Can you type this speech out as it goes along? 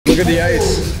at the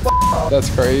ice.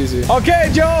 That's crazy. Okay,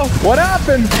 Joe, what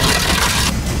happened?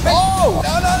 Oh!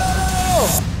 No, no, no, no,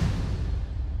 no!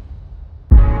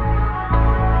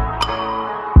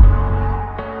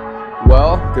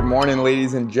 Well, good morning,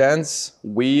 ladies and gents.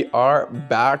 We are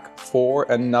back for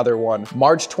another one.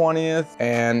 March 20th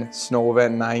and snow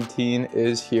event 19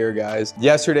 is here, guys.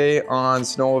 Yesterday on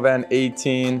snow event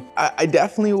 18, I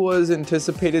definitely was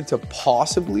anticipated to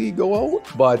possibly go out,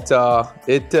 but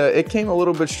it came a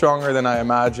little bit stronger than I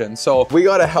imagined. So we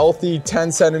got a healthy 10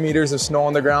 centimeters of snow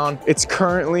on the ground. It's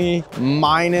currently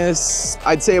minus,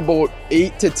 I'd say about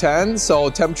 8 to 10. So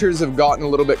temperatures have gotten a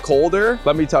little bit colder.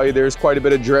 Let me tell you, there's quite a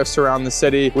bit of drifts around the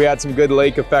city. We had some good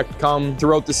lake effect come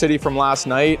throughout the city from last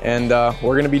night, and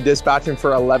we're gonna be dispatching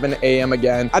for 11 a.m.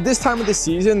 again. At this time of the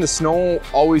season, the snow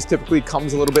always typically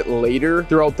comes a little bit later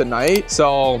throughout the night,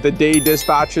 so the day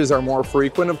dispatches are more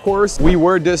frequent, of course. We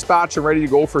were dispatched and ready to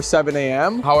go for 7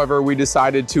 a.m. However, we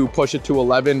decided to push it to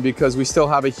 11 because we still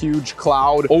have a huge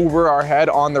cloud over our head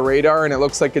on the radar, and it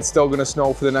looks like it's still gonna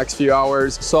snow for the next few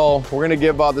hours. So we're gonna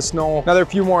give the snow another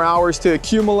few more hours to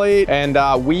accumulate, and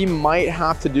we might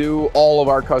have to do all of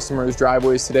our customers'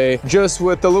 driveways today. Just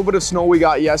with the little bit of snow we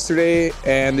got yesterday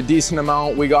and the decent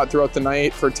amount we got throughout the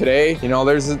night for today, you know,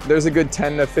 there's a good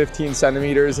 10 to 15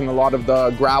 centimeters in a lot of the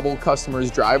gravel customers'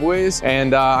 driveways.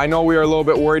 And I know we are a little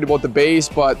bit worried about the base,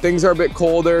 but things are a bit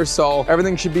colder, so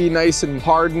everything should be nice and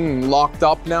hardened and locked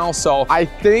up now. So I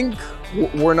think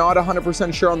we're not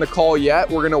 100% sure on the call yet.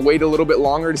 We're gonna wait a little bit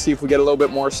longer to see if we get a little bit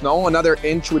more snow. Another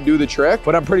inch would do the trick,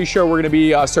 but I'm pretty sure we're gonna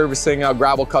be servicing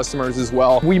gravel customers as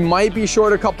well. We might be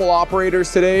short a couple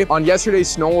operators today. On yesterday's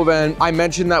snow event, I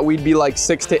mentioned that we'd be like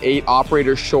 6 to 8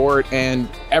 operators short, and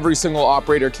every single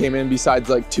operator came in besides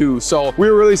like 2. So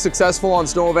we were really successful on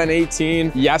snow event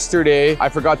 18 yesterday. I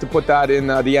forgot to put that in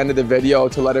the end of the video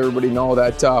to let everybody know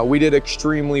that we did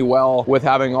extremely well with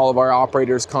having all of our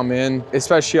operators come in,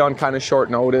 especially on kind of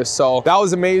short notice. So that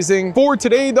was amazing. For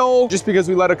today though, just because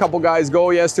we let a couple guys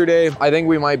go yesterday, I think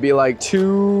we might be like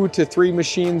 2 to 3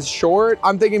 machines short.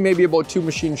 I'm thinking maybe about 2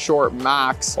 machines short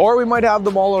max, or we might have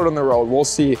them all out on the road. We'll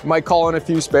see. Might call in a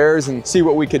few spares and see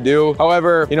what we could do.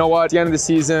 However, you know what? At the end of the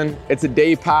season, it's a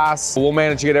day pass. We'll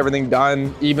manage to get everything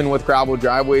done, even with gravel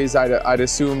driveways. I'd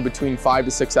assume between 5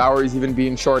 to 6 hours, even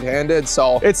being short-handed.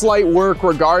 So it's light work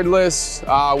regardless.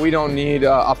 We don't need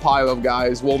a pile of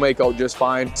guys. We'll make out just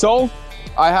fine. So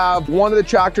I have one of the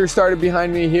tractors started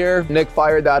behind me here. Nick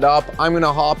fired that up. I'm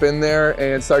gonna hop in there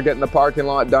and start getting the parking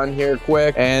lot done here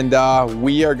quick. And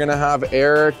we are gonna have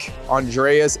Eric,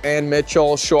 Andreas, and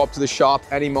Mitchell show up to the shop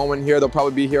any moment here. They'll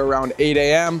probably be here around 8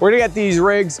 a.m. We're gonna get these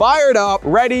rigs fired up,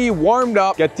 ready, warmed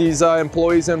up, get these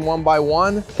employees in one by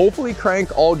one. Hopefully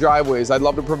crank all driveways. I'd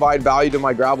love to provide value to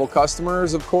my gravel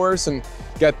customers, of course, and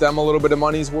get them a little bit of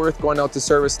money's worth going out to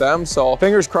service them. So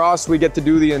fingers crossed we get to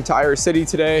do the entire city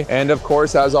today. And of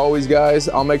course, as always, guys,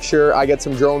 I'll make sure I get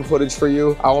some drone footage for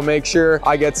you. I will make sure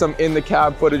I get some in the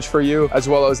cab footage for you, as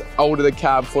well as out of the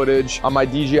cab footage on my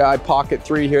DJI Pocket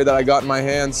 3 here that I got in my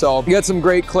hand. So get some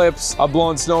great clips of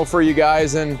blowing snow for you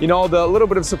guys. And you know, the little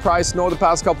bit of surprise snow the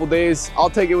past couple days,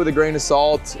 I'll take it with a grain of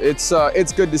salt. It's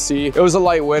good to see. It was a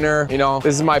light winter. You know,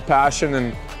 this is my passion,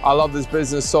 and I love this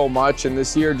business so much, and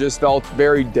this year just felt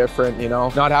very different, you know,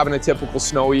 not having a typical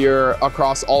snow year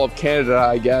across all of Canada.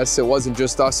 I guess it wasn't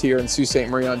just us here in Sault Ste.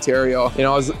 Marie, Ontario. You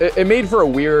know, it made for a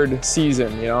weird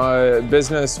season. You know,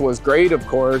 business was great, of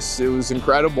course, it was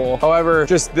incredible. However,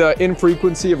 just the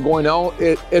infrequency of going out,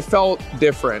 it felt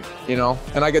different, you know,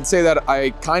 and I could say that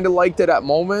I kind of liked it at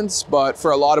moments, but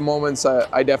for a lot of moments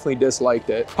I definitely disliked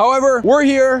it. However, we're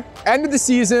here, end of the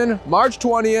season, March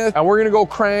 20th, and we're gonna go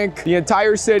crank the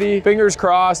entire city. Fingers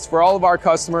crossed for all of our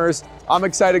customers. I'm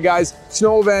excited, guys.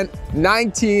 Snow event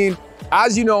 19.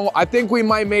 As you know, I think we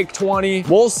might make 20.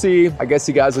 We'll see. I guess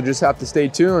you guys will just have to stay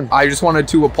tuned. I just wanted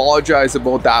to apologize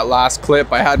about that last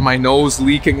clip. I had my nose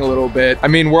leaking a little bit. I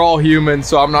mean, we're all human,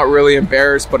 so I'm not really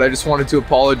embarrassed, but I just wanted to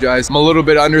apologize. I'm a little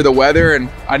bit under the weather and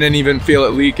I didn't even feel it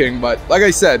leaking. But like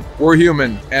I said, we're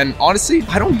human. And honestly,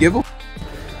 I don't give a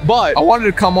but I wanted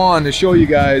to come on to show you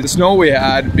guys the snow we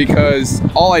had, because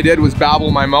all I did was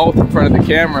babble my mouth in front of the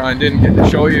camera and didn't get to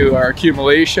show you our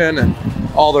accumulation and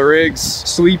all the rigs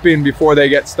sleeping before they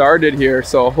get started here.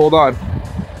 So hold on.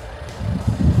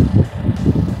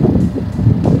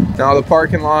 Now the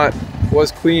parking lot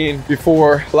was clean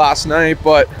before last night,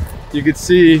 but you could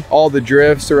see all the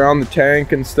drifts around the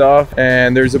tank and stuff,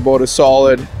 and there's about a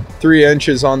solid 3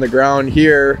 inches on the ground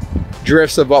here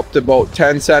drifts of up to about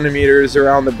 10 centimeters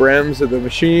around the brims of the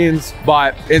machines.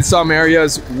 But in some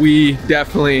areas, we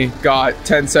definitely got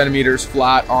 10 centimeters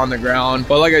flat on the ground.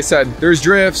 But like I said, there's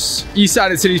drifts. East side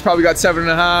of the city's probably got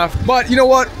 7.5. But you know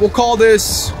what? We'll call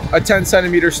this a 10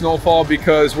 centimeter snowfall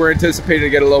because we're anticipating to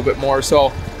get a little bit more.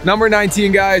 So number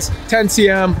 19, guys, 10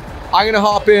 cm. I'm gonna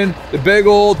hop in the big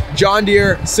old John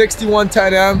Deere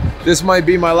 6110M. This might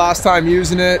be my last time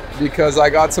using it because I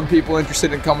got some people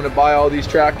interested in coming to buy all these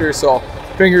tractors. So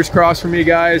fingers crossed for me,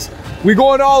 guys. We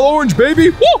going all orange, baby.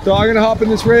 Woo! So I'm gonna hop in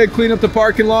this rig, clean up the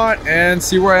parking lot, and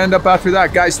see where I end up after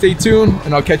that. Guys, stay tuned,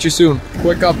 and I'll catch you soon.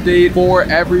 Quick update for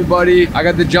everybody. I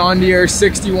got the John Deere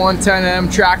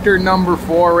 6110M tractor number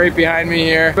 4 right behind me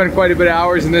here. Spent quite a bit of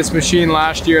hours in this machine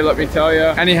last year, let me tell you.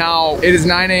 Anyhow, it is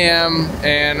 9 a.m.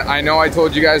 and I know I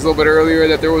told you guys a little bit earlier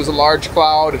that there was a large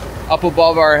cloud up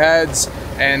above our heads,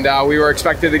 and we were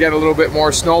expected to get a little bit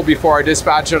more snow before our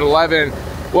dispatch at 11.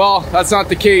 Well, that's not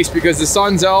the case because the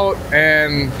sun's out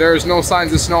and there's no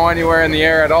signs of snow anywhere in the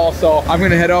air at all. So I'm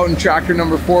gonna head out in tractor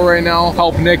number 4 right now,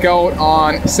 help Nick out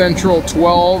on Central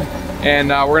 12. And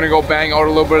we're gonna go bang out a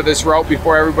little bit of this route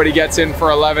before everybody gets in for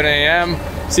 11 a.m.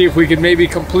 See if we can maybe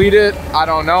complete it. I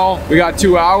don't know. We got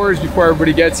 2 hours before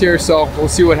everybody gets here, so we'll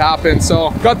see what happens.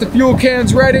 So got the fuel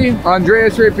cans ready.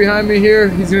 Andreas right behind me here.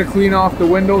 He's gonna clean off the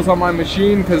windows on my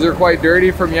machine because they're quite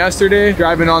dirty from yesterday.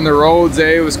 Driving on the roads,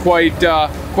 it was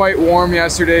quite warm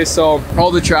yesterday, so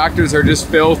all the tractors are just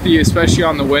filthy, especially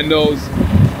on the windows.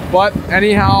 But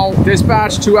anyhow,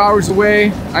 dispatch 2 hours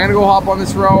away. I'm gonna go hop on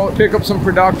this route, pick up some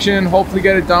production, hopefully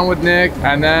get it done with Nick,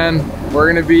 and then we're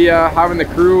gonna be having the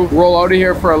crew roll out of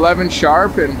here for 11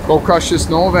 sharp and go crush this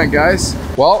snow event, guys.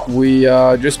 Well, we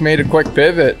just made a quick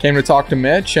pivot. Came to talk to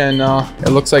Mitch, and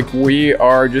it looks like we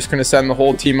are just gonna send the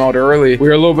whole team out early. We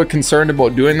were a little bit concerned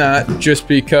about doing that just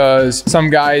because some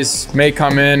guys may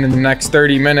come in the next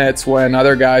 30 minutes when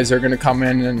other guys are gonna come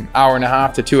in an hour and a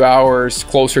half to 2 hours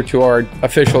closer to our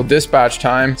official dispatch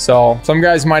time. So some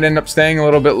guys might end up staying a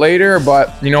little bit later,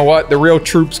 but you know what? The real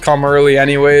troops come early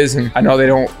anyways, and I know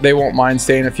they won't mind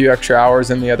staying a few extra hours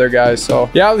than the other guys. So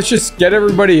yeah, let's just get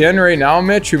everybody in right now,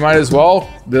 Mitch. We might as well.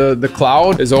 The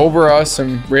cloud is over us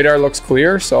and radar looks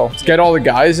clear, so let's get all the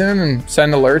guys in and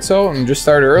send alerts out and just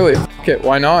start early. Okay,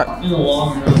 why not? In the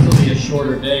long run, it'll be a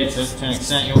shorter day to an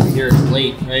extent. You won't hear it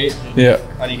late, right? Yeah.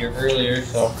 Try to hear earlier,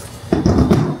 so.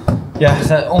 Yeah,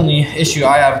 the only issue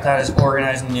I have with that is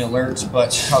organizing the alerts,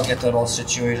 but I'll get that all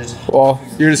situated. Well,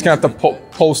 you're just gonna have to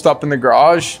post up in the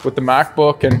garage with the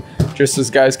MacBook and just as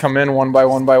guys come in one by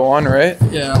one, right?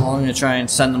 Yeah, well, I'm gonna try and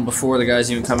send them before the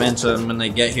guys even come in, so when they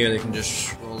get here, they can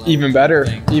just roll out. Even better,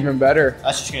 even better.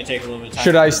 That's just gonna take a little bit of time.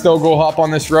 Should I still go hop on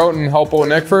this route and help out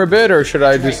Nick for a bit, or should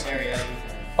I just...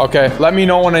 Okay, let me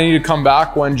know when I need to come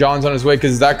back when John's on his way,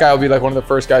 because that guy will be like one of the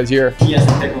first guys here. He has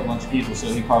to pick up a bunch of people, so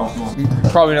he probably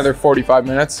won't. Probably another 45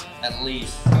 minutes. At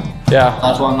least. Yeah.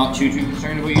 That's why I'm not too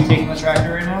concerned about you taking the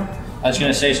tractor right now. I was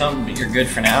gonna say something, but you're good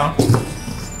for now.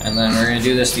 And then we're gonna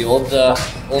do this the old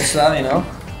style, you know?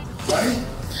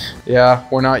 Yeah,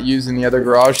 we're not using the other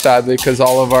garage sadly because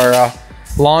all of our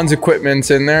lawns equipment's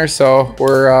in there, so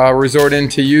we're resorting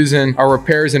to using our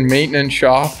repairs and maintenance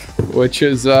shop, which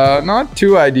is not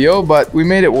too ideal, but we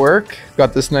made it work.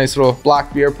 Got this nice little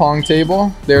black beer pong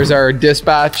table. There's our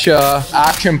dispatch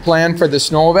action plan for the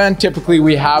snow event. Typically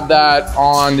we have that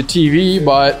on the TV,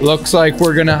 but looks like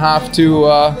we're gonna have to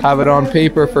have it on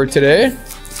paper for today.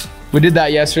 We did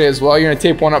that yesterday as well. You're gonna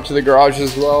tape one up to the garage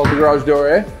as well, the garage door,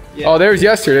 eh? Yeah. Oh, there's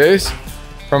yesterday's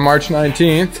from March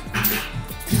 19th.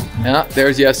 Yeah,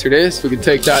 there's yesterday's. We can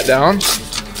take that down.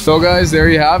 So guys, there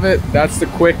you have it. That's the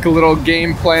quick little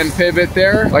game plan pivot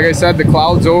there. Like I said, the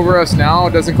cloud's over us now.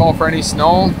 It doesn't call for any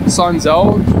snow. The sun's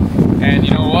out. And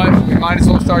you know what? We might as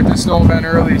well start the snow event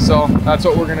early. So that's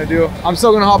what we're gonna do. I'm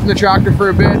still gonna hop in the tractor for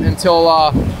a bit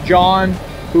until John,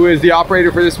 who is the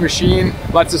operator for this machine,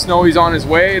 lets us know he's on his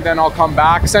way. Then I'll come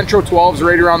back. Central 12's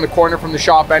right around the corner from the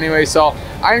shop anyway, so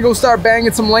I'm gonna go start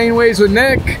banging some laneways with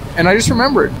Nick. And I just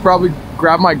remembered, probably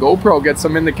grab my GoPro, get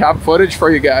some in the cab footage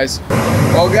for you guys.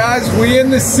 Well guys, we in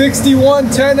the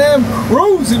 6110M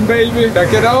cruising, baby.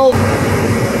 Check it out.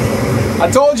 I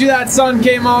told you that sun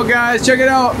came out, guys. Check it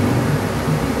out.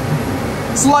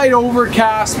 Slight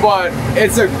overcast, but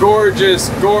it's a gorgeous,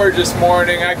 gorgeous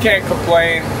morning. I can't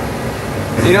complain.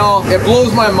 You know, it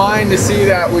blows my mind to see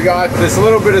that we got this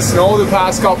little bit of snow the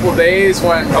past couple days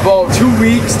when about 2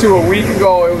 weeks to a week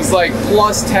ago, it was like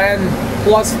plus 10,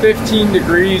 plus 15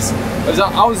 degrees.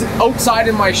 I was outside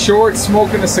in my shorts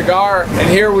smoking a cigar, and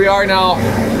here we are now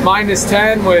minus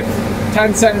 10 with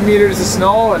 10 centimeters of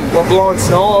snow, and we're blowing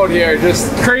snow out here.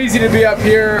 Just crazy to be up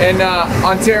here in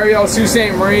Ontario, Sault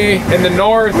Ste. Marie in the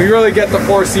north. We really get the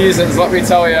 4 seasons, let me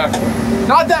tell you.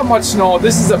 Not that much snow.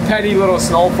 This is a petty little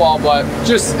snowfall, but it's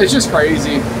just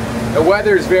crazy. The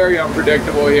weather is very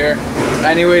unpredictable here.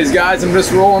 Anyways, guys, I'm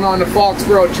just rolling on the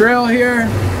Foxborough Trail here.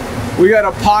 We got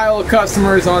a pile of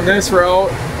customers on this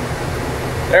route.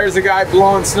 There's a guy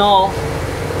blowing snow.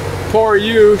 Poor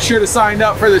you, should have signed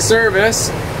up for the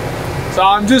service. So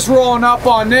I'm just rolling up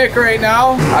on Nick right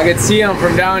now. I can see him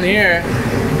from down here.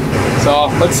 So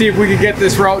let's see if we can get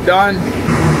this route done.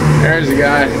 There's a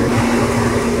guy.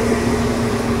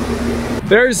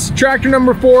 There's tractor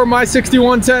number 4, my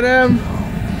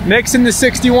 6110M. Nick's in the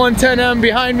 6110M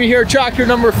behind me here, tractor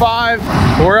number 5.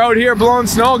 We're out here blowing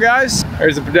snow, guys.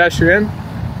 There's a pedestrian.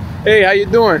 Hey, how you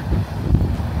doing?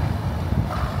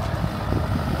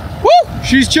 Woo!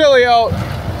 She's chilly out.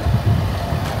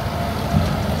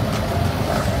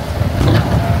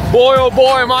 Boy, oh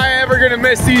boy, am I ever gonna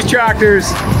miss these tractors.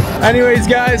 Anyways,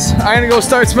 guys, I'm gonna go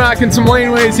start smacking some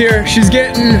laneways here. She's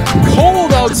getting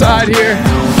cold outside here.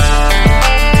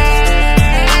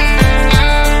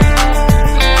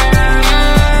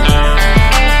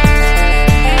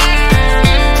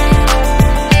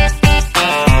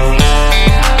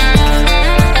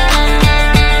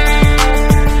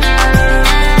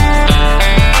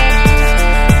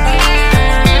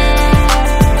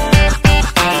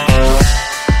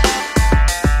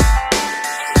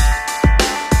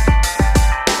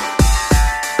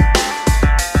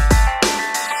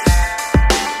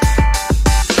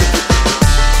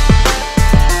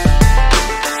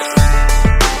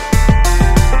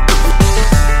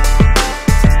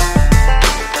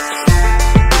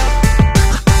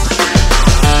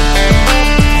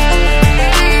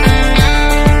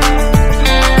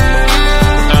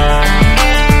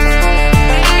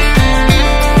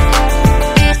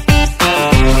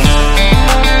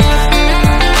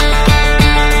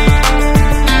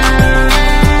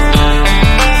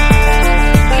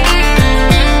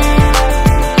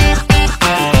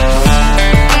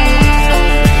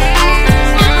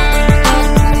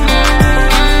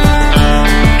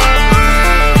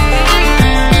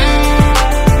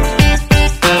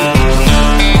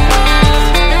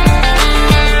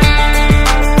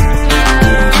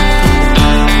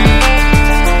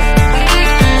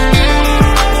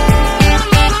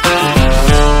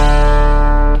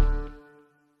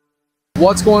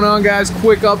 What's going on, guys?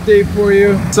 Quick update for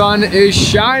you. Sun is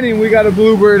shining. We got a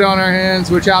bluebird on our hands,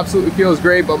 which absolutely feels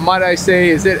great, but might I say,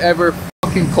 is it ever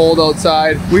fucking cold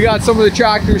outside. We got some of the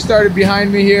tractors started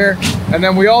behind me here, and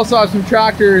then we also have some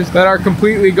tractors that are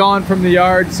completely gone from the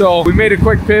yard. So we made a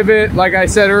quick pivot. Like I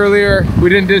said earlier, we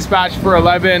didn't dispatch for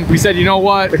 11. We said, you know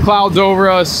what, the cloud's over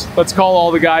us, let's call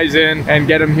all the guys in and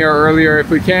get them here earlier if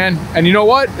we can. And you know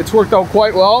what, it's worked out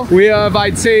quite well. We have,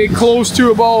 I'd say, close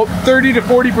to about 30 to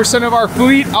 40% of our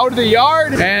fleet out of the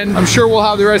yard, and I'm sure we'll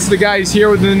have the rest of the guys here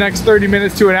within the next 30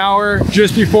 minutes to an hour,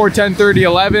 just before 10:30,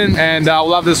 11, and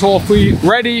we'll have this whole fleet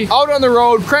ready, out on the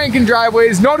road, cranking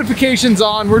driveways, notifications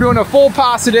on. We're doing a full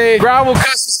pass a day, gravel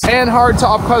customers and hard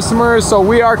top customers, so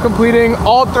we are completing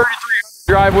all 3,300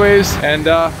 driveways, and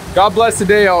God bless the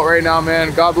day out right now,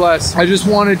 man. God bless. I just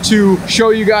wanted to show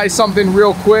you guys something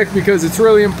real quick because it's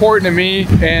really important to me,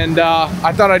 and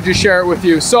I thought I'd just share it with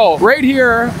you. So right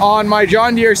here on my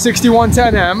John Deere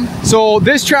 6110M, so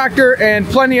this tractor and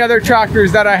plenty other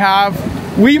tractors that I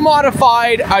have, we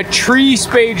modified a tree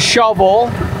spade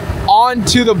shovel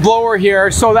onto the blower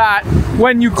here so that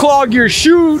when you clog your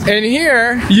chute in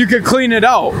here, you could clean it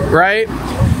out, right?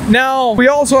 Now, we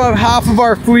also have half of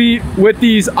our fleet with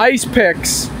these ice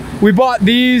picks. We bought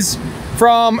these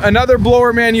from another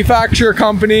blower manufacturer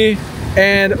company,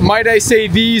 and might I say,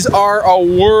 these are a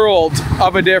world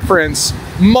of a difference.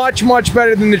 Much, much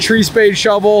better than the tree spade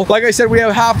shovel. Like I said, we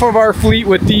have half of our fleet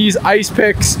with these ice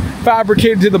picks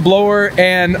fabricated to the blower,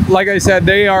 and like I said,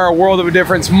 they are a world of a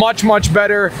difference. Much, much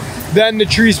better than the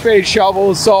tree spade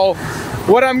shovels. So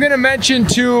what I'm gonna mention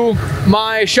to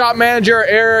my shop manager,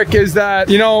 Eric, is that,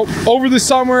 you know, over the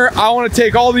summer, I wanna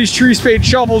take all these tree spade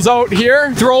shovels out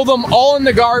here, throw them all in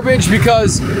the garbage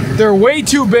because they're way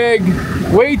too big,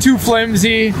 way too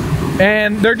flimsy,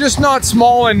 and they're just not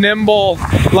small and nimble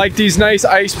like these nice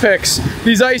ice picks.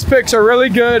 These ice picks are really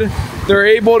good. They're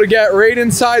able to get right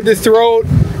inside the throat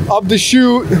of the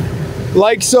chute,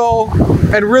 like so,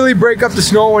 and really break up the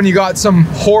snow when you got some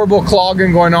horrible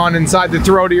clogging going on inside the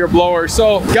throat of your blower.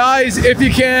 So guys, if you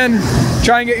can,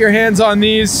 try and get your hands on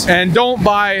these, and don't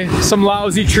buy some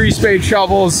lousy tree spade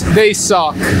shovels. They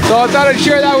suck. So I thought I'd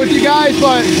share that with you guys,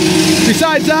 but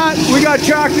besides that, we got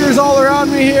tractors all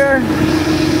around me here.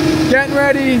 getting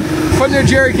ready, putting their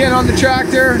jerry can on the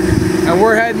tractor, and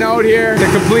we're heading out here to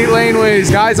complete laneways.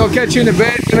 Guys, I'll catch you in a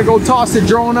bit. Gonna go toss the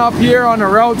drone up here on the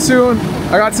route soon.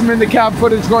 I got some in-the-cab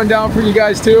footage going down for you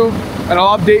guys too, and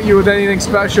I'll update you with anything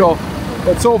special.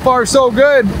 But so far, so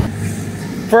good.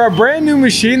 For a brand new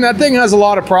machine, that thing has a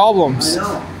lot of problems. I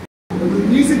know. The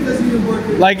music doesn't even work.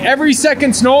 Like every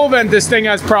second snow event, this thing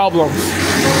has problems. I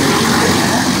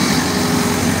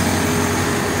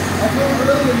feel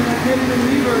early and I can't even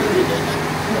leave early.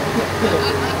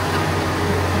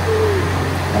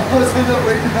 I was end up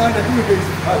waiting on anyways.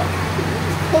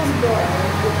 Close the door.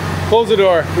 Close the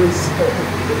door.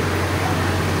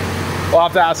 We'll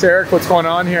have to ask Eric what's going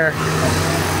on here.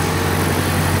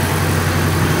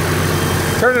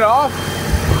 Turn it off.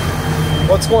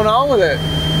 What's going on with it?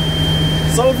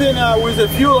 Something with the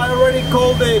fuel. I already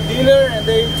called the dealer and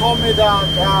they told me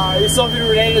that it's something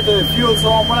related to the fuel.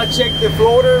 So I'm gonna check the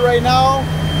floater right now,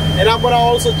 and I'm gonna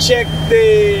also check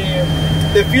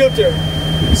the filter.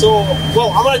 So,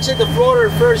 well, I'm gonna check the floater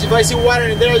first. If I see water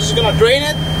in there, I'm just gonna drain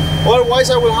it. Otherwise,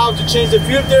 I will have to change the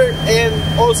filter and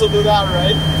also do that,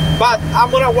 right? But I'm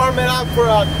gonna warm it up for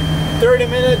 30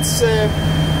 minutes.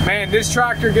 Man, this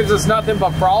tractor gives us nothing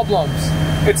but problems.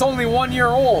 It's only 1 year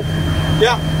old.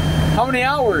 Yeah. How many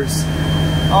hours?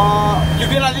 You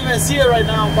cannot even see it right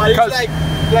now, but it's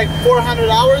like 400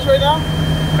 hours right now.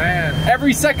 Man,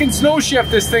 every second snow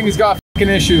shift, this thing's got fucking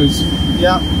issues.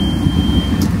 Yeah.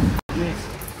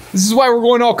 This is why we're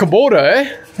going all Kubota,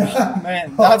 eh?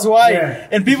 Man, that's why. Yeah.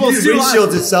 And people the still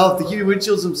windshields itself, the heated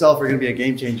windshields themselves are going to be a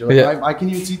game changer. Like, Yeah. I can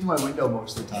even see through my window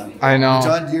most of the time. I know. The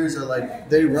John Deere's are like,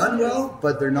 they run well,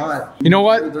 but they're not. You know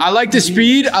what? I like the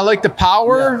speed, I like the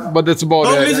power, but that's about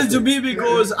don't it. listen to me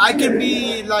because I can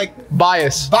be like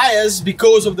Bias. biased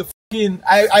because of the fucking.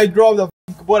 I drove the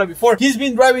fucking Kubota before. He's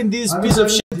been driving this piece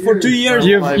of shit for 2 years.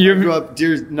 I grew up,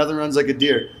 deer, nothing runs like a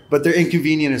deer, but they're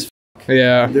inconvenient as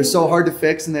Yeah. They're so hard to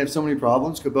fix and they have so many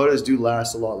problems. Kubotas do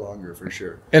last a lot longer for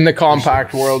sure. In the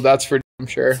compact world, that's for damn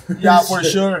sure. Yeah, for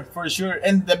sure, for sure.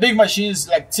 And the big machines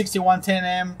like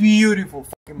 6110M, beautiful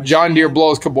fucking machine. John Deere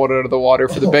blows Kubota out of the water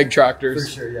for the big tractors.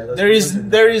 For sure, yeah. That's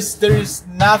There is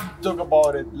nothing to talk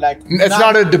about it. Like It's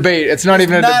not a debate. It's not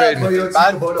even a debate.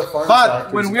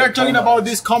 But when we are talking about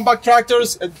these compact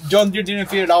tractors, John Deere didn't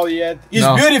figure it out yet. It's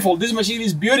beautiful. This machine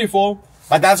is beautiful.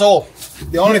 But that's all.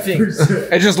 The only thing.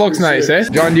 It just looks nice, eh?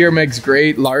 John Deere makes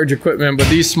great large equipment, but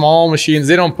these small machines,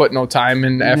 they don't put no time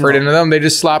and effort into them. They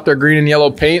just slap their green and yellow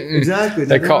paint and exactly.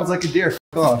 That sounds like a deer.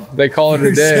 F off. They call it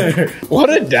a day. What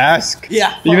a desk.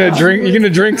 Yeah. You gonna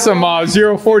drink some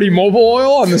 040 mobile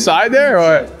oil on the side there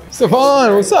or what?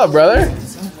 Stefan, what's up, brother?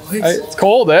 It's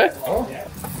cold, eh?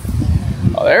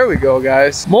 Oh, there we go,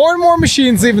 guys. More and more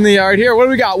machines leaving the yard here. What do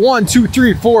we got? 1, 2,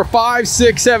 3, 4, 5,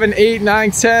 6, 7, 8,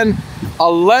 9, 10,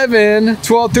 11,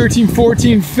 12, 13,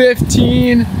 14,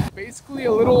 15. Basically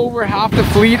a little over half the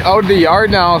fleet out of the yard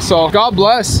now, so God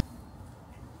bless.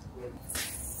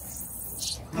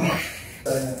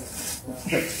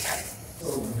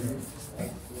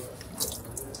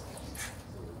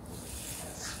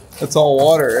 That's all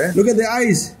water, eh? Look at the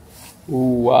ice.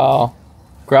 Ooh, wow.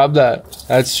 Grab that.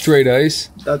 That's straight ice.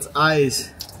 That's ice.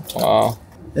 Wow.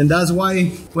 And that's why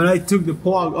when I took the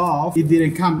plug off, it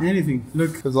didn't come anything.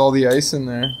 Look, There's all the ice in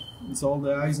there. it's all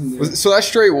the ice in there. So that's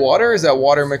straight water, or is that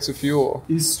water mixed with fuel?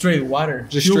 It's straight water.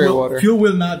 Just straight water. Fuel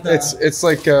will not. It's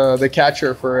like the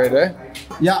catcher for it, eh?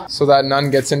 Yeah. So that none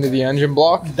gets into the engine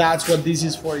block? That's what this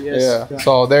is for, yes. Yeah.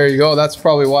 So there you go. That's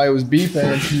probably why it was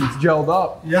beeping. It's gelled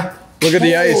up. Yeah. Look at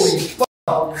the ice.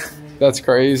 That's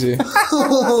crazy.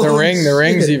 The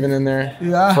ring's even in there.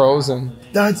 Yeah. Frozen.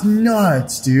 That's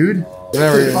nuts, dude. I've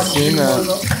never even seen that.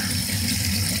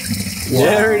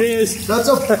 There it is. That's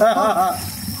a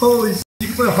holy shit. You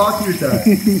can play hockey with that.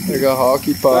 Like a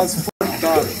hockey puck. That's fucked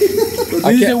up. But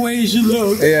this is the way it should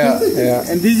look. Yeah, yeah.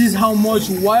 And this is how much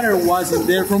water was in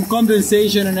there from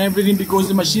condensation and everything because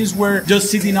the machines were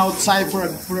just sitting outside for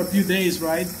a few days,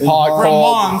 right? Hot, for cold.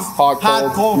 a month. Hot,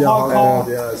 cold. Hot, cold.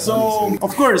 Yeah, so,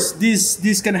 of course,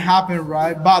 this can happen,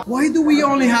 right? But why do we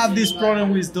only have this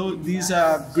problem with these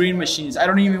green machines? I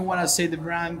don't even want to say the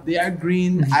brand. They are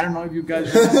green. I don't know if you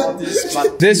guys know about this.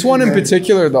 But This one in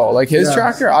particular, though, like his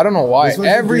tractor, I don't know why.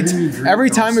 Every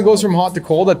time it goes from hot to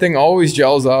cold, that thing always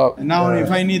gels up. and now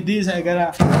if I need this, I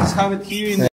gotta just have it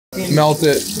here in the Melt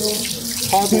it.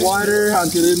 hot water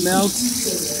until it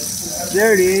melts.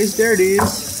 There it is. There it is.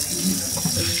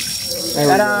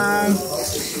 Ta-da!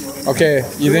 Okay,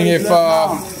 you think if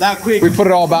that quick? we put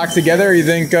it all back together, you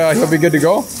think he'll be good to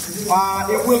go?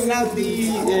 It will not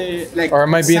be like. Or it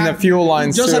might be in the fuel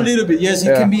lines Just too. a little bit. Yes,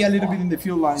 it can be a little bit in the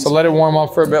fuel lines. So let it warm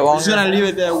up for a bit longer. Just gonna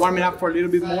leave it warming up for a little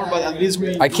bit more, but at least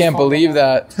we. I can't believe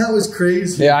that. That was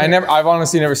crazy. Yeah, I've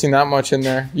honestly never seen that much in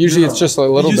there. Usually it's just a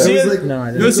little Did you see bit. it? Like, No, I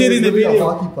didn't. You'll see it in the Like a video.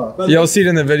 hockey puck. But You'll see it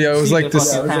in the video. It was like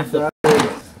this.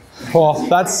 Well,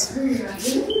 that's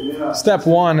step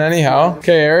one anyhow.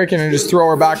 Okay, Eric, can you just throw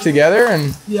her back together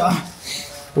and yeah.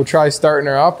 we'll try starting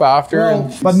her up after.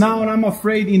 Well, but now I'm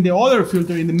afraid in the other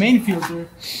filter, in the main filter,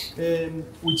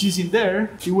 which is in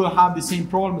there, it will have the same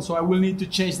problem. So I will need to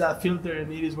change that filter,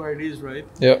 and it is where it is, right?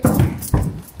 Yep.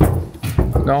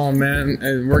 No, man,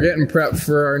 and we're getting prepped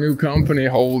for our new company.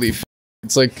 Holy f.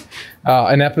 It's like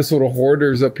an episode of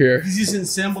Hoarders up here. This is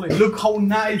assembly. Look how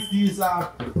nice these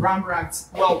RAM racks.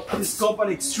 Well, this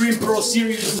company, Extreme Pro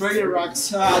Series Radio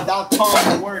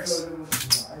Racks.com works.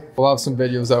 We'll have some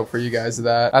videos out for you guys of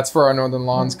that. That's for our Northern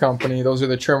Lawns company. Those are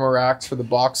the trimmer racks for the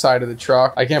box side of the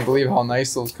truck. I can't believe how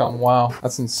nice those come. Wow,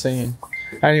 that's insane.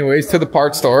 Anyways, to the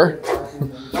parts store.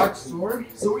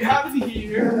 So we have it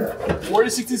here,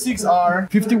 4066R,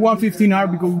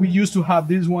 5115R, because we used to have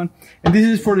this one. And this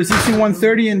is for the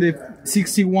 6130 and the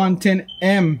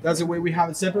 6110M. That's the way we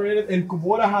have it separated. And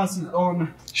Kubota has its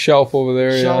own Shelf over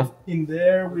there, shelf in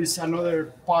there with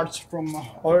another parts from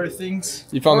other things.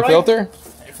 You found the Alright. filter?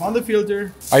 I found the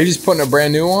filter. Are you just putting a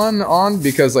brand new one on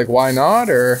because like why not,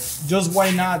 or? Just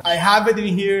why not? I have it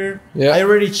in here. Yeah. I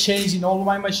already changed in all of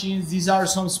my machines. These are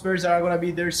some spares that are gonna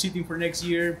be there sitting for next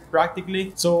year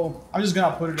practically. So I'm just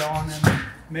gonna put it on and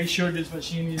make sure this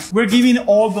machine is. We're giving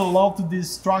all the love to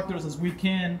these tractors as we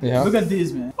can. Yeah. Look at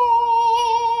this, man.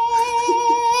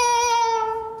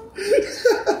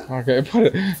 Okay,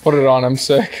 put it on. I'm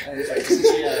sick. There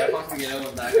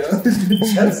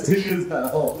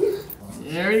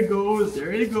it goes.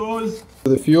 There it goes.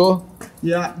 The fuel,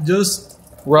 Yeah, just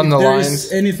run if the there is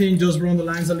lines, anything, just run the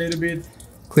lines a little bit.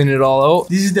 clean it all out.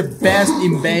 This is the best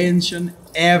invention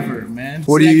ever, man.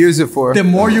 What do you use it for? The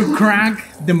more you crank,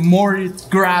 the more it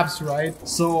grabs, right?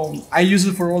 So I use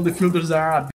it for all the filters that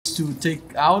are a bitch to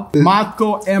take out.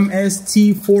 Matco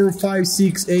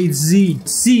MST4568Z.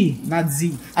 C, not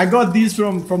Z. I got this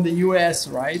from the US,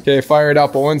 right? Okay, fire it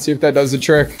up, Owen. See if that does the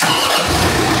trick. Yeah,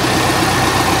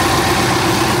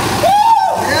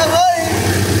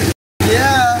 buddy.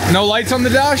 Yeah. No lights on the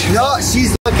dash? No,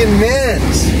 she's looking mint.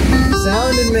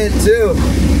 Sounding mint too.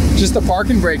 Just the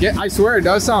parking brake. I swear it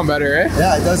does sound better, eh?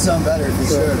 Yeah, it does sound better for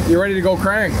sure. You ready to go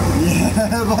crank?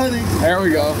 Yeah, buddy. There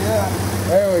we go. Yeah.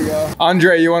 There we go.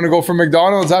 Andre, you want to go for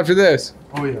McDonald's after this?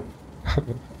 Oh yeah.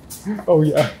 Oh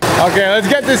yeah. Okay, let's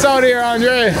get this out of here,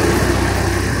 Andre.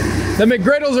 The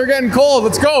McGriddles are getting cold.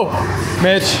 Let's go.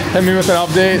 Mitch, hit me with an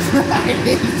update.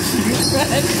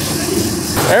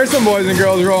 There's some boys and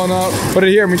girls rolling up. Put it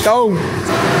here, me toe.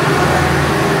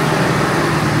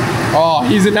 Oh,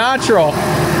 he's a natural.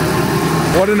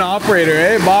 What an operator,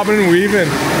 eh? Bobbing and weaving.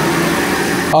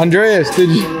 Andreas, did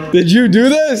you do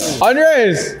this?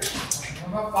 Andreas!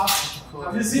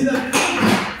 Have you seen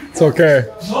that? It's okay.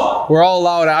 We're all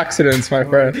allowed accidents, my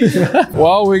friend.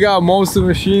 Well, we got most of the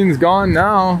machines gone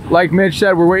now. Like Mitch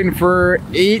said, we're waiting for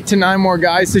 8 to 9 more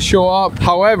guys to show up.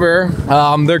 However,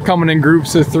 they're coming in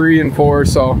groups of 3 and 4,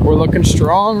 so we're looking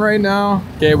strong right now.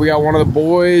 Okay, we got one of the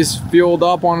boys fueled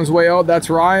up on his way out. That's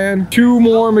Ryan. 2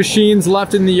 more machines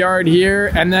left in the yard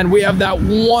here, and then we have that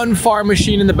one farm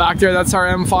machine in the back there. That's our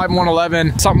M5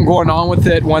 111. Something going on with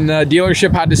it when the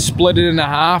dealership had to split it in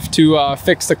half to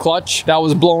fix the clutch that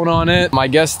was blown on it. I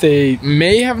guess they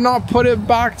may have not put it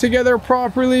back together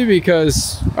properly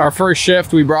because our first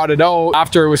shift we brought it out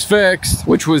after it was fixed,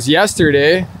 which was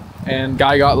yesterday, and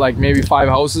guy got like maybe 5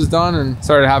 houses done and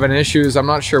started having issues. I'm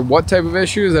not sure what type of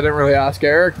issues. I didn't really ask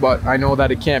Eric, but I know that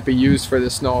it can't be used for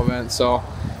the snow event, so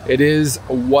it is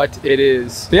what it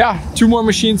is. Yeah, 2 more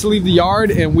machines to leave the yard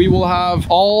and we will have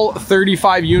all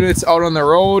 35 units out on the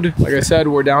road. Like I said,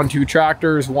 we're down 2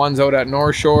 tractors. One's out at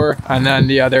North Shore and then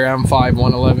the other M5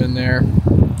 111 there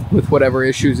with whatever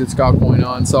issues it's got going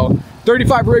on. So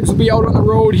 35 rigs will be out on the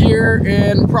road here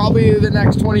in probably the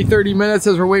next 20-30 minutes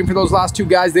as we're waiting for those last 2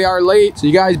 guys. They are late, so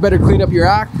you guys better clean up your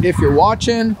act if you're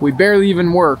watching. We barely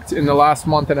even worked in the last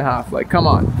month and a half. Like, come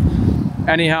on.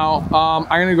 Anyhow, I'm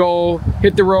gonna go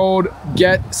hit the road,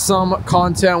 get some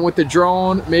content with the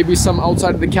drone, maybe some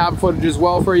outside of the cab footage as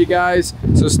well for you guys.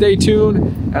 So stay tuned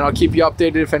and I'll keep you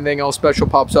updated if anything else special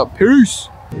pops up. Peace.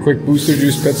 Quick booster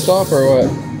juice pit stop or what?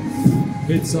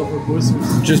 Pit stop or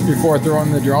boosters. Just before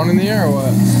throwing the drone in the air or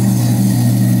what?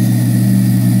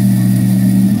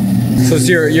 So it's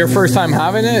your first time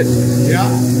having it? Yeah.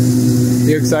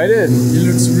 You excited? It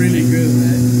looks really good,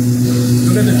 man.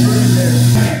 Look at the tree there.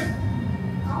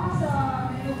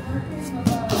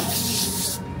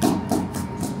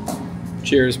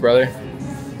 Cheers, brother.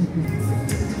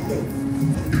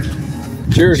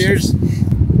 Cheers. Cheers.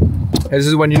 This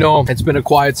is when you know it's been a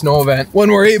quiet snow event.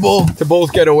 When we're able to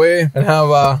both get away and have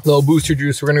a little booster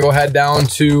juice, we're gonna go head down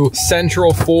to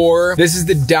Central 4. This is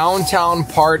the downtown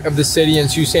part of the city in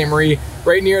Sault Ste. Marie,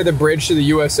 right near the bridge to the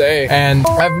USA. And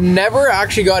I've never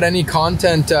actually got any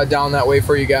content down that way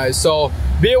for you guys. So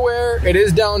be aware, it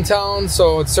is downtown,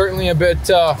 so it's certainly a bit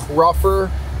rougher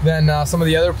than some of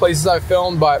the other places I've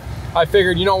filmed, but I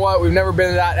figured, you know what, we've never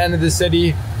been to that end of the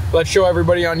city. Let's show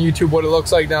everybody on YouTube what it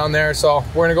looks like down there. So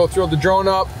we're gonna go throw the drone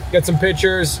up, get some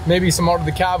pictures, maybe some out of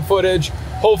the cab footage.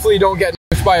 Hopefully don't get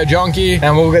by a junkie,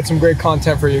 and we'll get some great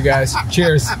content for you guys.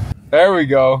 Cheers. There we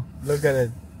go. Look at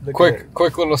it.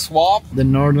 Quick little swap. The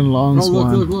Northern Longs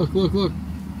one. Look.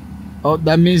 Oh,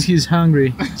 that means he's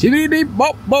hungry.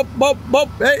 Bop, bop, bop, bop.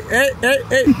 Hey.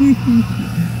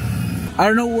 I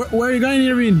don't know, where are you going,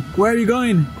 Irvin? Where are you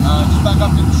going? Just back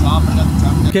up to the shop and get the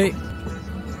truck. Okay.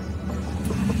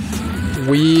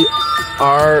 We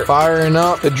are firing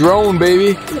up the drone,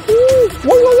 baby.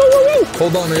 Whoa.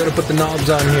 Hold on, I gotta put the knobs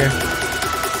on here.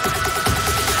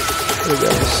 We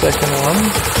got the second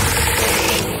one.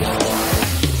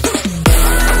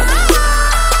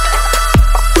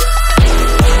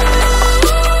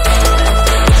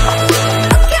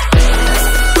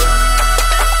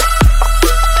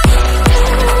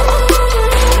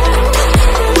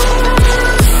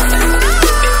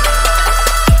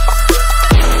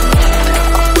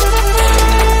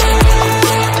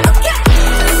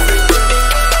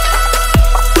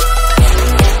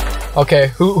 Okay,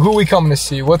 who we coming to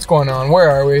see? What's going on? Where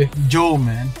are we? Joe,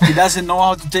 man. He doesn't know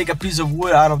how to take a piece of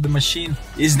wood out of the machine.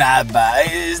 It's not bad.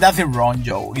 It's nothing wrong,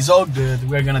 Joe. It's all good.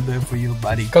 We're gonna do it for you,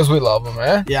 buddy. Because we love him,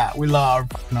 eh? Yeah, we love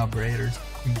our operators.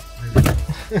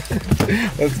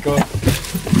 Let's go.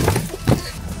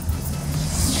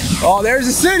 Oh, there's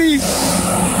the city.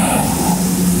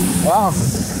 Wow.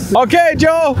 Okay,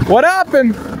 Joe, what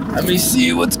happened? Let me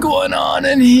see what's going on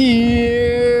in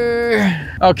here.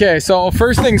 Okay, so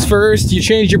first things first, you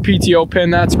changed your PTO pin,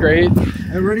 that's great.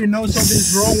 I already know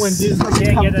something's wrong when this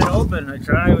Can't get it open. I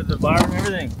tried with the bar and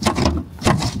everything.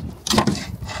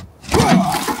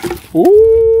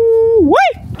 Ooh,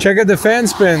 wait! Check out the fan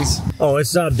spins. Oh,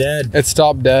 it's not dead. It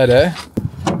stopped dead, eh?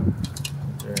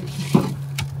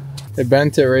 It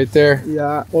bent it right there.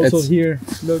 Yeah, also here.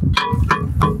 Look.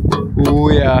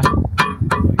 Ooh, yeah.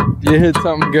 You hit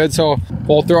something good, so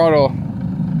full throttle.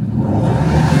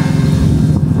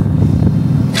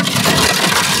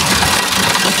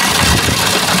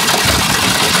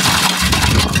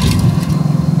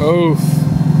 Oh,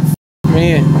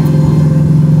 man.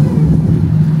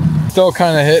 Still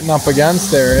kind of hitting up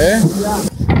against there, eh?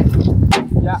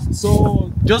 Yeah,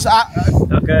 so just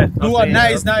do a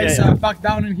nice back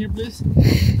down in here, please.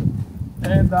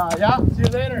 And yeah, see you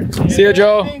later. See you,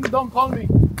 Joe. Don't call me.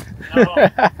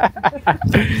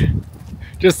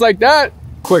 Just like that.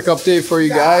 Quick update for you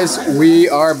guys. We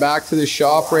are back to the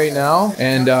shop right now,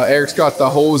 and Eric's got the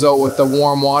hose out with the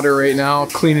warm water right now,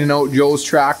 cleaning out Joe's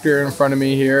tractor in front of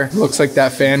me here. Looks like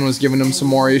that fan was giving him some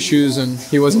more issues, and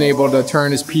he wasn't able to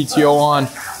turn his PTO on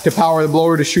to power the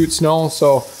blower to shoot snow.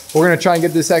 So we're gonna try and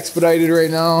get this expedited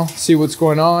right now, see what's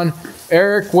going on.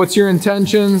 Eric, what's your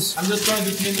intentions? I'm just trying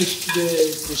to clean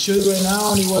the chute right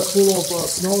now, and it was full of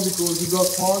snow because it got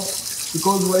clogged.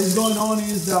 Because what is going on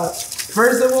is that,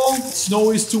 first of all,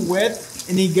 snow is too wet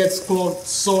and it gets clogged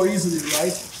so easily,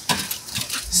 right?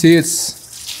 See,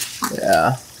 it's,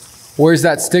 yeah. Where's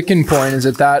that sticking point? Is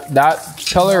it that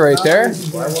color right there?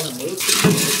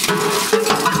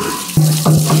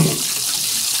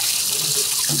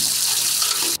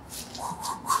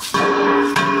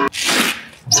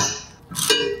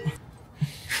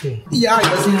 Yeah, it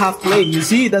doesn't have play. You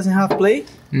see, it doesn't have play.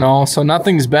 No, so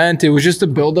nothing's bent. It was just a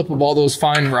buildup of all those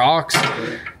fine rocks.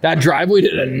 That driveway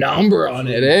did a number on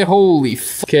it, eh? Holy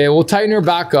f. Okay, we'll tighten her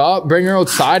back up, bring her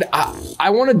outside. I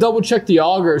want to double check the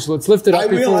auger, so let's lift it up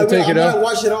before we take it up.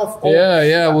 Wash it off. Oh,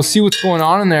 yeah, we'll see what's going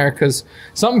on in there, because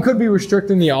something could be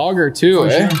restricting the auger too,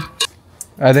 eh? Sure.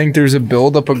 I think there's a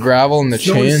buildup of gravel in the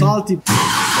chain. Salty.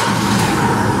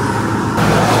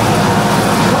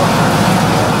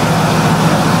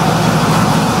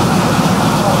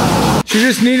 She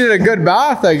just needed a good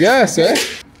bath, I guess, eh?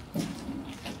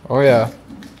 Oh yeah.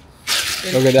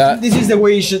 Look at that. This is the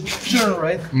way you should turn,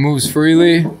 right? Moves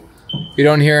freely. You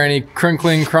don't hear any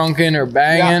crinkling, crunking, or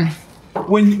banging. Yeah.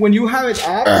 When you have it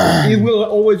up, it will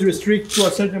always restrict to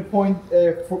a certain point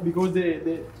because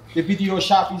the PTO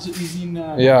shaft is in...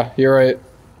 Yeah, you're right.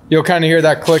 You'll kind of hear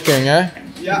that clicking, eh?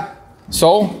 Yeah.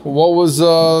 So, what was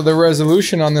the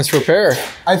resolution on this repair?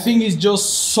 I think it's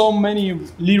just so many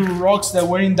little rocks that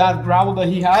were in that gravel that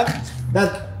he had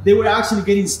that they were actually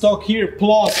getting stuck here.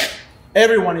 Plus,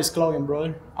 everyone is clogging,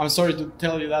 brother. I'm sorry to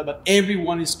tell you that, but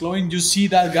everyone is clogging. You see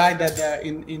that guy that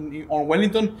on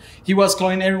Wellington, he was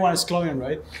clogging. Everyone is clogging,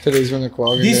 right? Today's when they're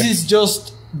clogging. This is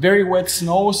just very wet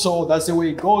snow, so that's the way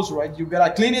it goes, right? You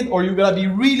gotta clean it, or you gotta be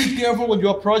really careful when you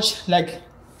approach. Like,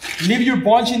 leave your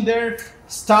bunch in there,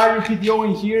 start your PTO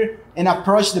in here, and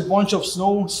approach the bunch of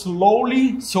snow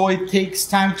slowly, so it takes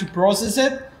time to process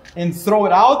it and throw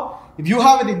it out. If you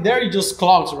have it in there, it just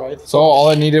clogs, right? So all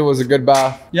I needed was a good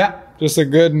bath. Yeah. Just a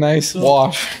good, nice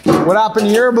wash. What happened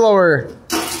to your blower?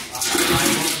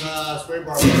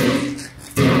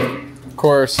 Of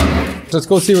course. Let's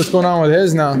go see what's going on with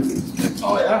his now.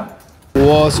 Oh, yeah.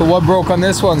 Well, so what broke on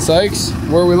this one, Sykes?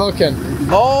 Where are we looking?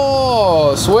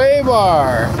 Oh, sway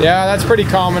bar. Yeah, that's pretty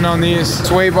common on these.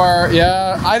 Sway bar,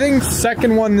 yeah. I think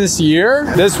second one this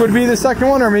year. This would be the second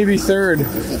one, or maybe third.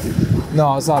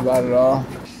 No, it's not bad at all.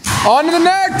 On to the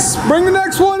next! Bring the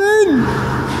next one in!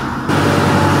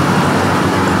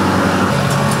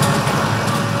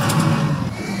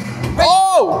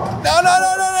 Oh! No, no,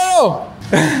 no, no, no!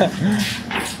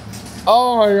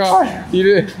 Oh my god.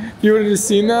 You would have just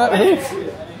seen that?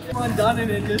 Undone it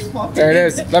and just fucking. There it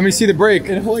is. Let me see the brake.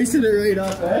 And hoisted it right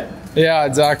up, eh? Yeah,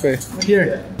 exactly.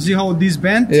 Here. See how this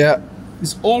bent? Yeah.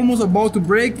 It's almost about to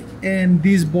break, and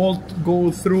this bolt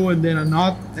go through and then a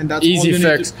knot, and that's Easy all you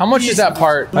fix. need to. How much is that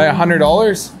part? Like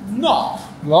 $100? No.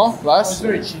 No? Less? It's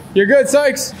very cheap. You're good,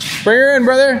 Sykes. Bring her in,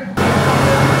 brother.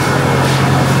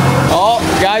 Oh,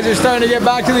 guys are starting to get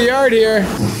back to the yard here.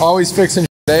 Always fixing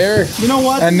there. You know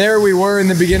what? And there we were in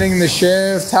the beginning of the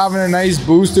shift, having a nice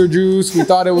booster juice. We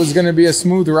thought it was going to be a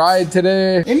smooth ride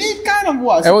today. And it kind of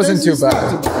was. It wasn't too It's not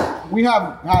bad. too bad. We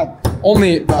have had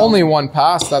Only one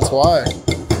pass, that's why.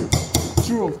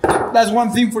 true. That's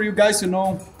one thing for you guys to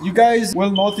know. You guys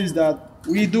will notice that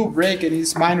we do break and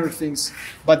it's minor things,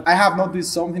 but I have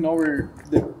noticed something over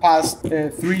the past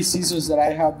 3 seasons that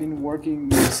I have been working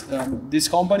with this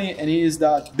company, and it is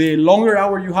that the longer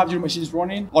hour you have your machines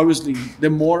running, obviously the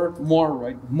more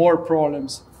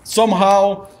problems.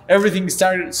 Somehow everything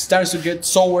starts to get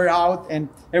so wear out, and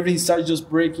everything starts just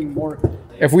breaking more.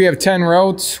 If we have 10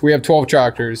 routes, we have 12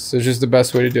 tractors. It's just the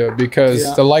best way to do it,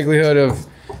 because the likelihood of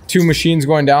 2 machines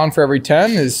going down for every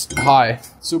 10 is high.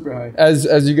 Super high.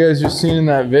 As you guys just seen in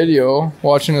that video,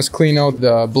 watching us clean out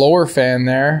the blower fan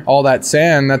there, all that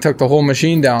sand, that took the whole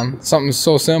machine down. Something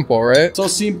so simple, right? So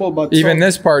simple, but Even so,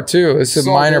 this part too, it's a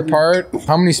so minor good. part.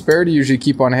 How many spare do you usually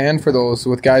keep on hand for those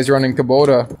with guys running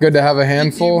Kubota? Good to have a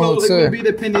handful, It let's will say. be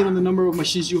depending on the number of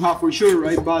machines you have for sure,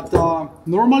 right? But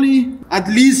normally, at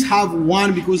least have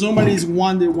one, because normally it's the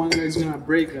one that's gonna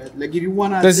break, right? Like if you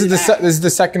wanna. This is the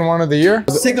second one of the year?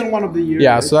 second one of the year.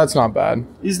 Yeah, right? so that's not bad.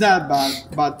 It's not bad,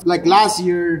 but like last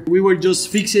year, we were just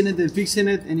fixing it,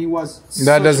 and it was.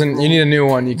 That such doesn't, a you need a new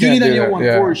one. You You can't need a do new that. one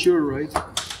Yeah. for sure, right?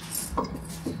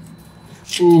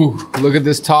 Ooh, look at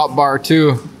this top bar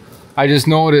too. I just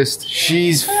noticed.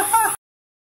 She's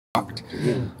fucked.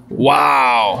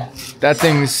 Wow. That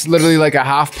thing's literally like a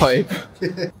half pipe.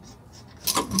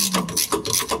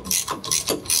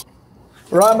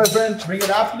 Right, my friend, bring it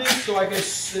up, please, so I can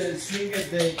swing at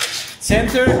the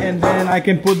center, and then I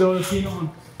can put the other pin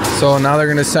on. So now they're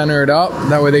gonna center it up.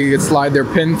 That way they can slide their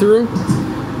pin through.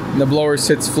 And the blower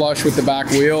sits flush with the back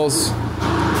wheels.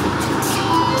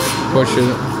 Push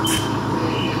it.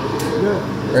 Good.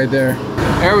 Right there.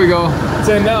 There we go. It's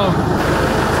in now.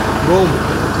 Boom.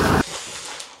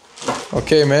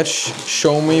 Okay, Mitch,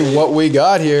 show me what we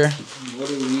got here. What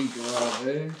do we got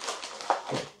there?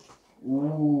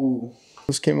 Ooh.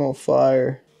 Those came out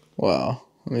fire. Wow.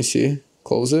 Let me see.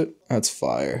 Close it. That's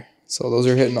fire. So those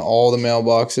are hitting all the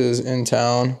mailboxes in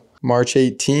town. March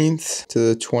 18th to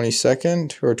the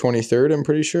 22nd or 23rd, I'm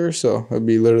pretty sure. So it'll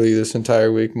be literally this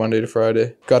entire week, Monday to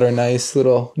Friday. Got our nice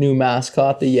little new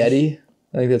mascot, the Yeti.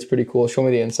 I think that's pretty cool. Show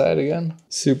me the inside again.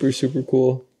 Super, super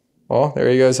cool. Well,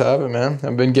 there you guys have it, man.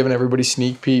 I've been giving everybody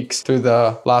sneak peeks through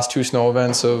the last 2 snow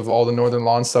events of all the Northern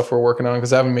Lawn stuff we're working on,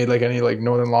 because I haven't made like any like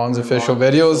Northern Lawns official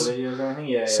videos.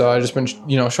 So I just been,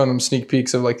 you know, showing them sneak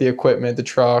peeks of like the equipment, the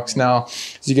trucks. Now,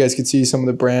 as you guys can see, some of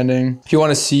the branding. If you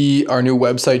want to see our new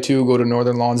website too, go to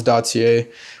northernlawns.ca.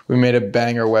 We made a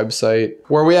banger website.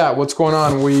 Where are we at? What's going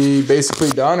on? We basically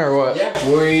done or what? Yeah,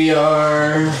 we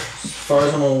are, as far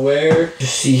as I'm aware,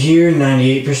 just see here,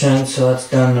 98%, so that's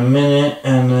done in a minute,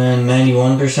 and then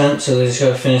 91%, so they just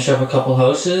gotta finish up a couple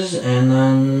houses, and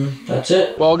then that's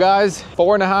it. Well guys,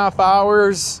 4.5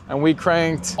 hours and we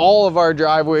cranked all of our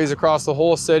driveways across the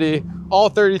whole city, all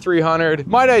 3,300.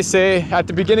 Might I say, at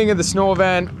the beginning of the snow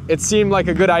event, it seemed like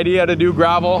a good idea to do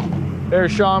gravel.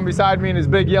 There's Sean beside me in his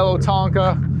big yellow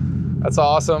Tonka. That's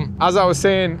awesome. As I was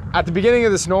saying, at the beginning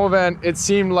of the snow event, it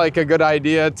seemed like a good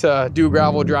idea to do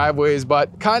gravel driveways,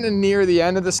 but kind of near the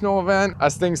end of the snow event,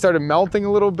 as things started melting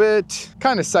a little bit,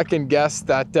 kind of second guessed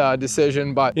that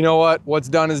decision. But you know what? What's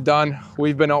done is done.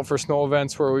 We've been out for snow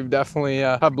events where we've definitely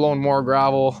have blown more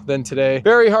gravel than today.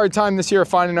 Very hard time this year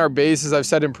finding our base, as I've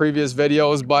said in previous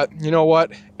videos, but you know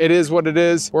what? It is what it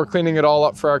is. We're cleaning it all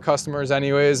up for our customers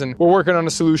anyways, and we're working on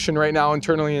a solution right now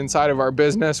internally inside of our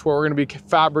business where we're gonna be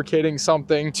fabricating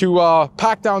something to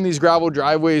pack down these gravel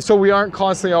driveways so we aren't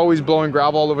constantly always blowing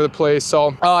gravel all over the place.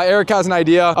 So Eric has an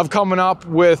idea of coming up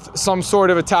with some sort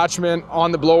of attachment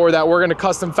on the blower that we're gonna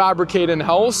custom fabricate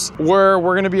in-house, where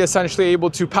we're gonna be essentially able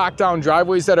to pack down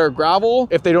driveways that are gravel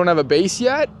if they don't have a base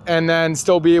yet, and then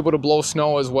still be able to blow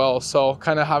snow as well. So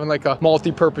kind of having like a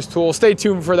multi-purpose tool. Stay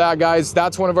tuned for that, guys.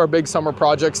 That's one of our big summer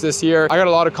projects this year. I got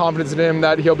a lot of confidence in him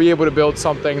that he'll be able to build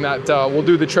something that will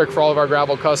do the trick for all of our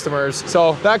gravel customers.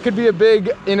 So that could be a big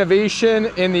innovation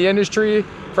in the industry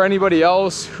for anybody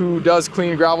else who does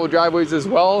clean gravel driveways as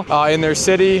well in their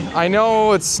city. I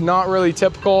know it's not really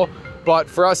typical, but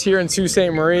for us here in Sault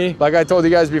Ste. Marie, like I told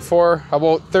you guys before,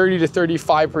 about 30 to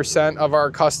 35% of our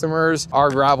customers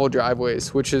are gravel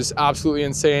driveways, which is absolutely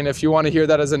insane. If you want to hear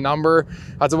that as a number,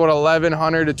 that's about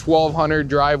 1,100 to 1,200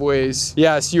 driveways.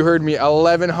 Yes, you heard me,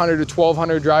 1,100 to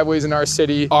 1,200 driveways in our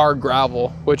city are gravel,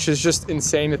 which is just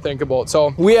insane to think about.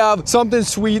 So we have something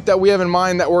sweet that we have in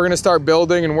mind that we're going to start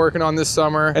building and working on this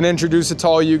summer and introduce it to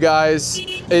all you guys.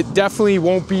 It definitely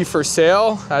won't be for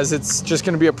sale, as it's just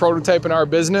going to be a prototype in our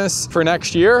business for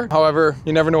next year. However,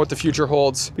 you never know what the future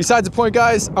holds. Besides the point,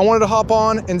 guys, I wanted to hop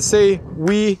on and say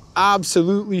we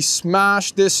absolutely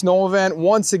smashed this snow event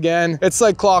once again. It's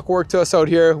like clockwork to us out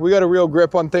here. We got a real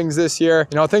grip on things this year.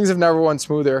 You know, things have never went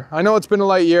smoother. I know it's been a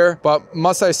light year, but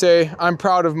must I say, I'm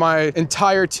proud of my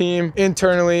entire team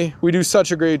internally. We do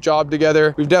such a great job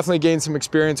together. We've definitely gained some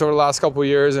experience over the last couple of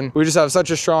years, and we just have such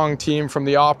a strong team, from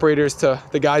the operators to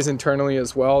the guys internally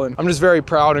as well. And I'm just very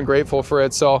proud and grateful for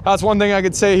it. So that's one thing I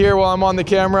could say here while I'm on the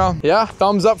camera. Yeah,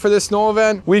 thumbs up for this snow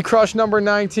event. We crushed number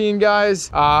 19, guys.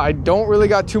 I don't really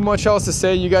got too much else to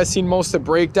say. You guys seen most of the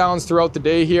breakdowns throughout the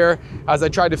day here as I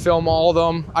tried to film all of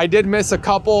them. I did miss a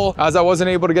couple as I wasn't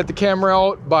able to get the camera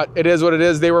out, but it is what it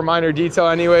is. They were minor detail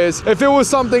anyways. If it was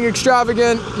something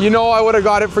extravagant, you know I would have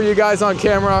got it for you guys on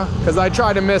camera, because I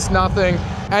tried to miss nothing.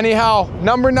 Anyhow,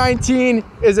 number 19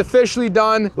 is officially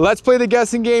done. Let's play the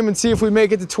guessing game and see if we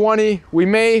make it to 20. We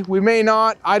may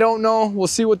not. I don't know. We'll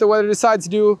see what the weather decides to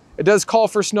do. It does call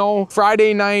for snow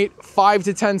Friday night, 5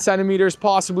 to 10 centimeters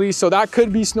possibly. So that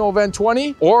could be snow event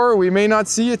 20, or we may not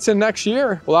see it till next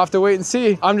year. We'll have to wait and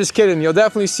see. I'm just kidding. You'll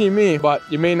definitely see me, but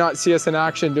you may not see us in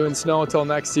action doing snow until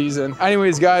next season.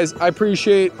 Anyways, guys, I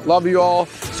appreciate, love you all.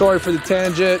 Sorry for the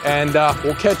tangent, and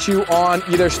we'll catch you on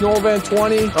either snow event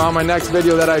 20 or on my next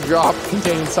video that I drop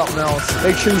containing something else.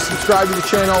 Make sure you subscribe to the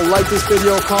channel, like this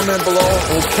video, comment below.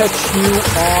 We'll catch you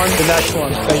on the next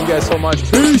one. Thank you guys so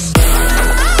much. Peace.